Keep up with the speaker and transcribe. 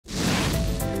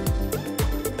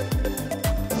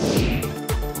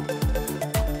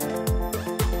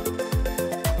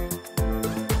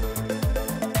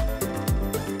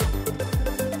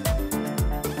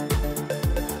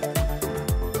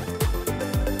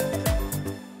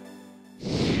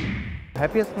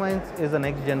Happiest Minds is a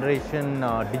next generation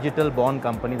digital born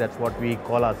company. That's what we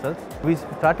call ourselves. We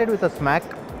started with a SMAC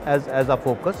as our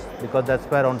focus because that's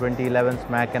where around 2011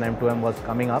 SMAC and M2M was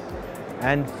coming up.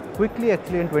 And quickly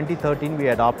actually in 2013 we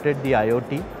adopted the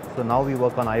IoT. So now we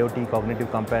work on IoT, cognitive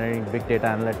computing, big data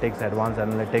analytics, advanced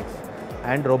analytics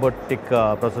and robotic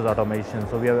process automation.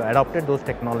 So we have adopted those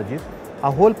technologies.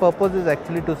 Our whole purpose is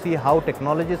actually to see how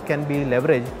technologies can be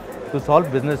leveraged to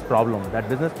solve business problems. That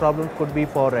business problems could be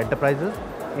for enterprises,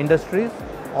 industries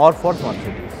or for smart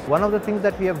cities. One of the things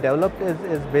that we have developed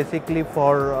is basically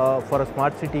for a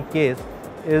smart city case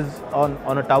is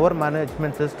on a tower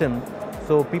management system.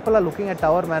 So people are looking at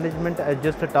tower management as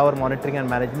just a tower monitoring and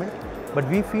management, but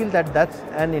we feel that that's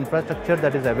an infrastructure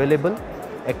that is available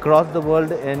across the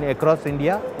world and across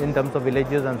India in terms of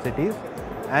villages and cities.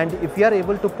 And if we are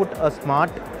able to put a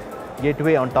smart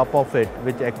gateway on top of it,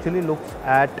 which actually looks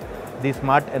at the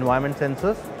smart environment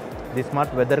sensors, the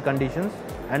smart weather conditions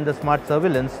and the smart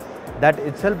surveillance, that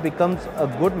itself becomes a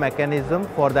good mechanism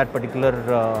for that particular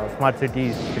smart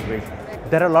city situation.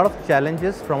 There are a lot of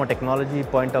challenges from a technology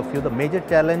point of view. The major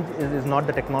challenge is not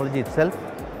the technology itself,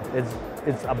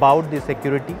 it's about the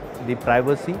security, the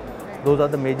privacy. Those are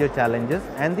the major challenges,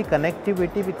 and the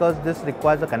connectivity, because this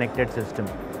requires a connected system.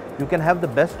 You can have the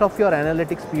best of your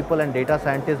analytics people and data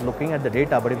scientists looking at the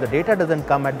data, but if the data doesn't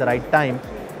come at the right time,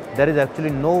 there is actually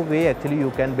no way actually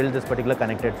you can build this particular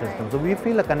connected system. So we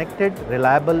feel a connected,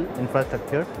 reliable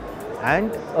infrastructure and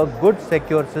a good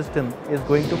secure system is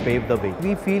going to pave the way.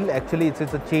 We feel actually it's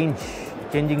a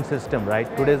changing system, right?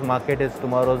 Today's market is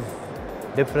tomorrow's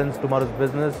difference, tomorrow's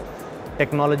business.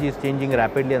 Technology is changing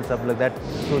rapidly and stuff like that.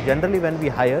 So generally when we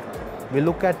hire, we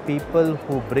look at people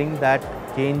who bring that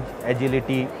change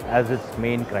agility as its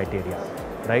main criteria,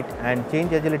 right? And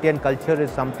change agility and culture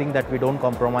is something that we don't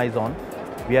compromise on.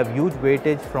 We have huge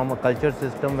weightage from a culture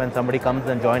system when somebody comes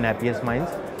and joins Happiest Minds.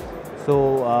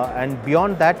 So, and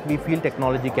beyond that, we feel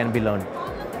technology can be learned,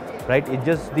 right? It's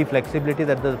just the flexibility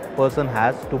that the person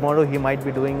has. Tomorrow he might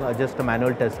be doing just a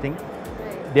manual testing.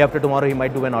 Day after tomorrow he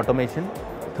might do an automation.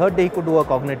 Third day he could do a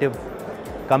cognitive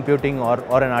computing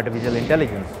or an artificial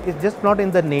intelligence. It's just not in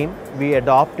the name. We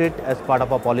adopt it as part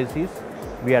of our policies.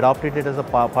 We adopted it as a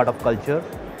part of culture.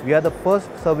 We are the first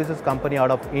services company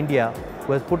out of India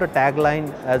who has put a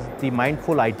tagline as the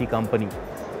mindful IT company.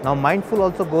 Now mindful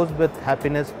also goes with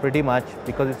happiness pretty much,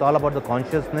 because it's all about the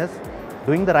consciousness,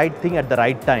 doing the right thing at the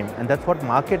right time, and that's what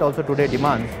market also today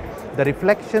demands. The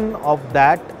reflection of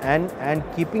that and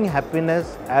keeping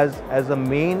happiness as a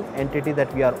main entity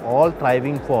that we are all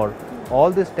striving for.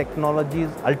 All these technologies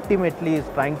ultimately is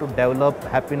trying to develop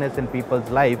happiness in people's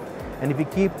life, and if we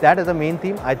keep that as a main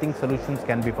theme, I think solutions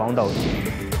can be found out.